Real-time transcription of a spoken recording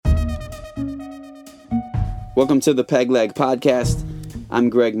Welcome to the Peg Leg Podcast. I'm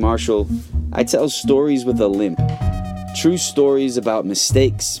Greg Marshall. I tell stories with a limp. True stories about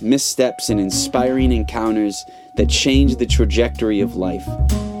mistakes, missteps, and inspiring encounters that change the trajectory of life.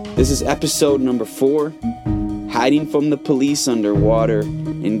 This is episode number 4, hiding from the police underwater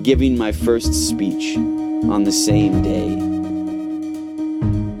and giving my first speech on the same day.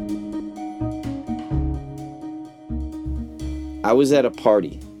 I was at a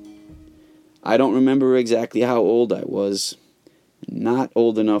party. I don't remember exactly how old I was. Not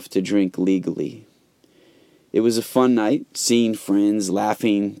old enough to drink legally. It was a fun night, seeing friends,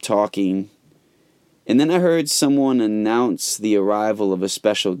 laughing, talking. And then I heard someone announce the arrival of a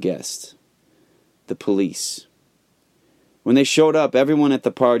special guest. The police. When they showed up, everyone at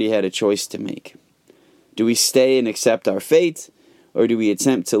the party had a choice to make. Do we stay and accept our fate, or do we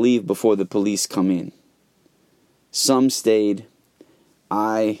attempt to leave before the police come in? Some stayed.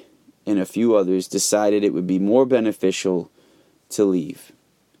 I and a few others decided it would be more beneficial to leave.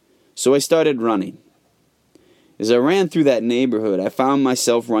 So I started running. As I ran through that neighborhood, I found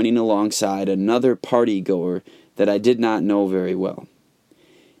myself running alongside another party-goer that I did not know very well.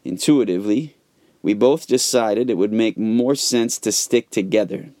 Intuitively, we both decided it would make more sense to stick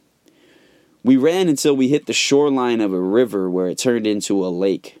together. We ran until we hit the shoreline of a river where it turned into a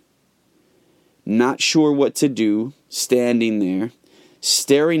lake. Not sure what to do, standing there,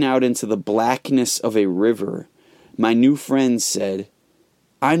 staring out into the blackness of a river, my new friend said,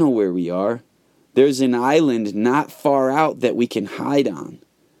 "I know where we are. There's an island not far out that we can hide on."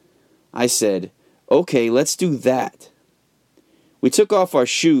 I said, "Okay, let's do that." We took off our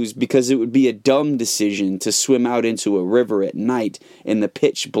shoes because it would be a dumb decision to swim out into a river at night in the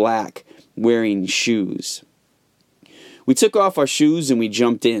pitch black wearing shoes. We took off our shoes and we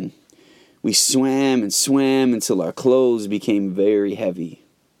jumped in. We swam and swam until our clothes became very heavy.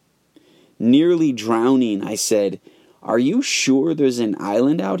 Nearly drowning, I said, "Are you sure there's an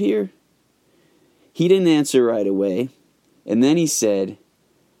island out here?" He didn't answer right away, and then he said,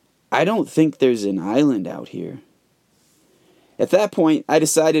 "I don't think there's an island out here." At that point, I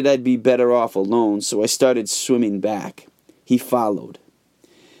decided I'd be better off alone, so I started swimming back. He followed.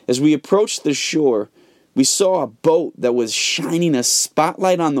 As we approached the shore, we saw a boat that was shining a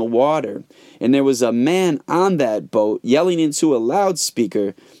spotlight on the water, and there was a man on that boat yelling into a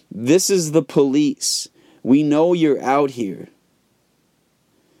loudspeaker, "This is the police. We know you're out here."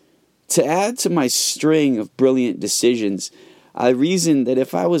 To add to my string of brilliant decisions, I reasoned that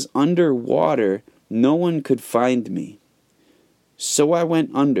if I was underwater, no one could find me. So I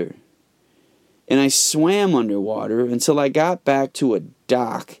went under. And I swam underwater until I got back to a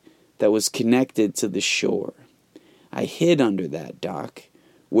dock that was connected to the shore. I hid under that dock,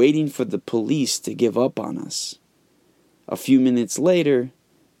 waiting for the police to give up on us. A few minutes later,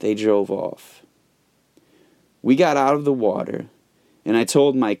 they drove off. We got out of the water, and I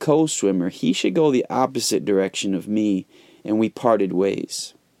told my co-swimmer he should go the opposite direction of me, and we parted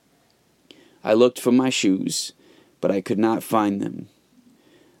ways. I looked for my shoes, but I could not find them.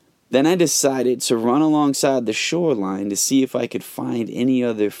 Then I decided to run alongside the shoreline to see if I could find any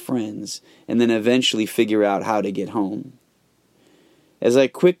other friends, and then eventually figure out how to get home. As I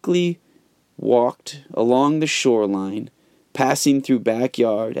quickly walked along the shoreline, passing through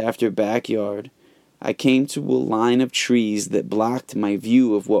backyard after backyard, I came to a line of trees that blocked my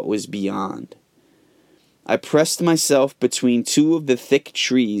view of what was beyond. I pressed myself between two of the thick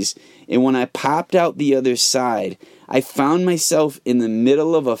trees, and when I popped out the other side, I found myself in the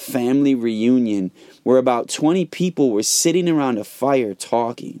middle of a family reunion where about 20 people were sitting around a fire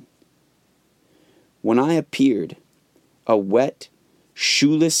talking. When I appeared, a wet,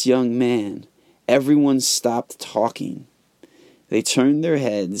 shoeless young man, everyone stopped talking. They turned their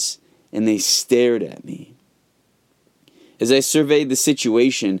heads and they stared at me. As I surveyed the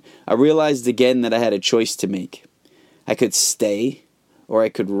situation, I realized again that I had a choice to make. I could stay or I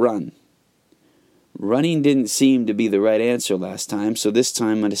could run. Running didn't seem to be the right answer last time, so this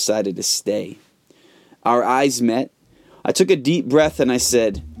time I decided to stay. Our eyes met. I took a deep breath and I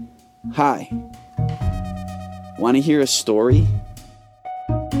said, "Hi. Want to hear a story?"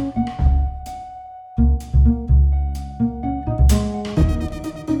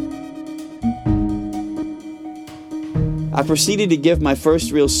 I proceeded to give my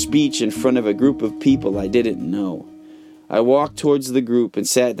first real speech in front of a group of people I didn't know. I walked towards the group and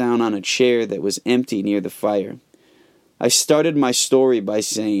sat down on a chair that was empty near the fire. I started my story by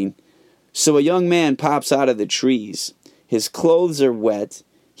saying, "So a young man pops out of the trees. His clothes are wet.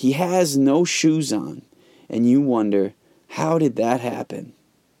 He has no shoes on. And you wonder, how did that happen?"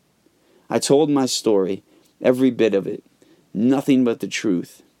 I told my story, every bit of it, nothing but the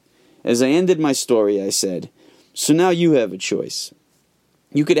truth. As I ended my story, I said, So now you have a choice.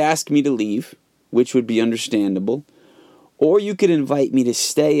 You could ask me to leave, which would be understandable, or you could invite me to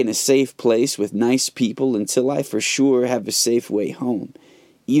stay in a safe place with nice people until I for sure have a safe way home.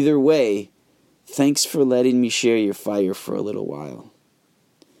 Either way, thanks for letting me share your fire for a little while.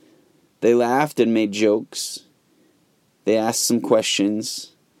 They laughed and made jokes. They asked some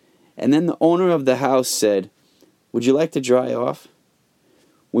questions. And then the owner of the house said, "Would you like to dry off?"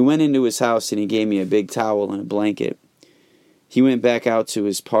 We went into his house and he gave me a big towel and a blanket. He went back out to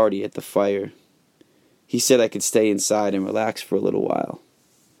his party at the fire. He said I could stay inside and relax for a little while.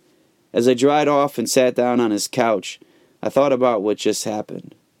 As I dried off and sat down on his couch, I thought about what just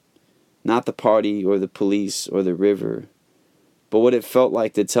happened. Not the party or the police or the river, but what it felt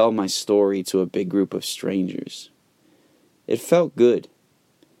like to tell my story to a big group of strangers. It felt good.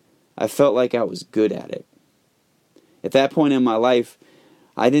 I felt like I was good at it. At that point in my life,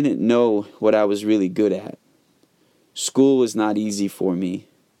 I didn't know what I was really good at. School was not easy for me.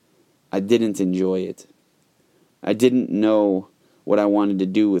 I didn't enjoy it. I didn't know what I wanted to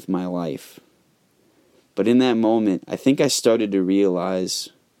do with my life. But in that moment, I think I started to realize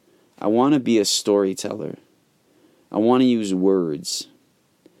I want to be a storyteller. I want to use words.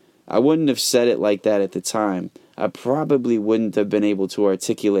 I wouldn't have said it like that at the time. I probably wouldn't have been able to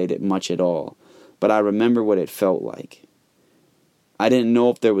articulate it much at all. But I remember what it felt like. I didn't know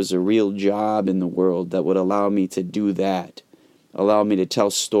if there was a real job in the world that would allow me to do that, allow me to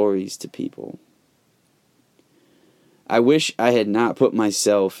tell stories to people. I wish I had not put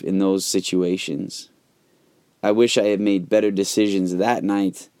myself in those situations. I wish I had made better decisions that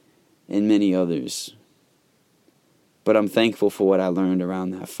night and many others. But I'm thankful for what I learned around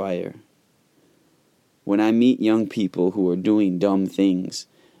that fire. When I meet young people who are doing dumb things,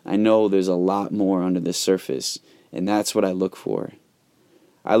 I know there's a lot more under the surface, and that's what I look for.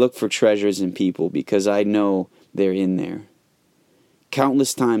 I look for treasures in people because I know they're in there.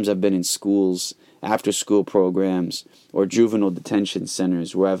 Countless times I've been in schools, after-school programs, or juvenile detention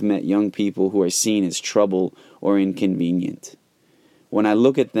centers where I've met young people who are seen as trouble or inconvenient. When I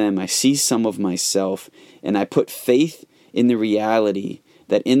look at them, I see some of myself, and I put faith in the reality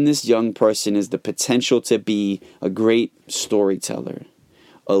that in this young person is the potential to be a great storyteller,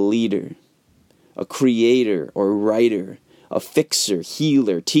 a leader, a creator or writer, a fixer,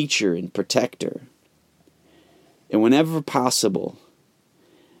 healer, teacher, and protector. And whenever possible,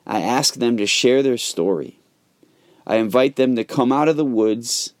 I ask them to share their story. I invite them to come out of the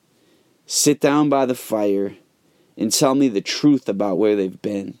woods, sit down by the fire, and tell me the truth about where they've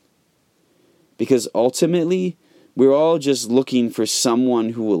been. Because ultimately, we're all just looking for someone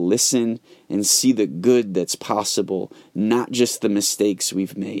who will listen and see the good that's possible, not just the mistakes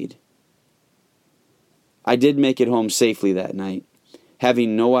we've made. I did make it home safely that night,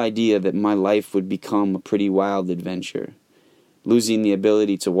 having no idea that my life would become a pretty wild adventure. Losing the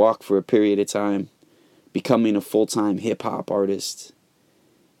ability to walk for a period of time, becoming a full-time hip-hop artist.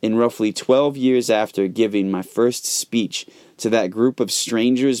 In roughly 12 years after giving my first speech to that group of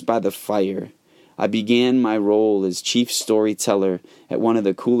strangers by the fire, I began my role as chief storyteller at one of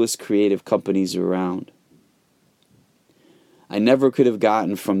the coolest creative companies around. I never could have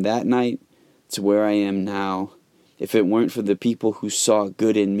gotten from that night to where I am now if it weren't for the people who saw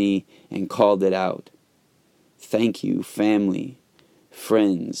good in me and called it out. Thank you, family,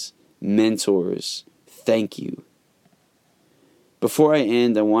 friends, mentors. Thank you. Before I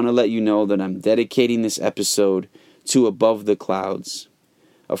end, I want to let you know that I'm dedicating this episode to Above the Clouds,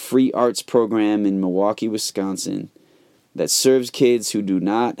 a free arts program in Milwaukee, Wisconsin that serves kids who do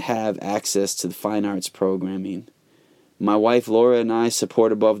not have access to the fine arts programming. My wife Laura and I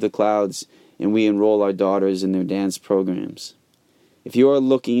support Above the Clouds, and we enroll our daughters in their dance programs. If you are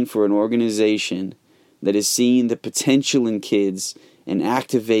looking for an organization that is seeing the potential in kids and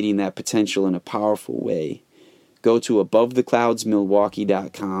activating that potential in a powerful way, go to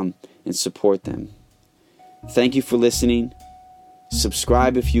abovethecloudsmilwaukee.com and support them. Thank you for listening.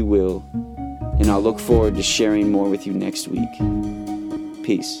 Subscribe if you will, and I'll look forward to sharing more with you next week.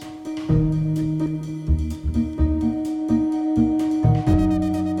 Peace.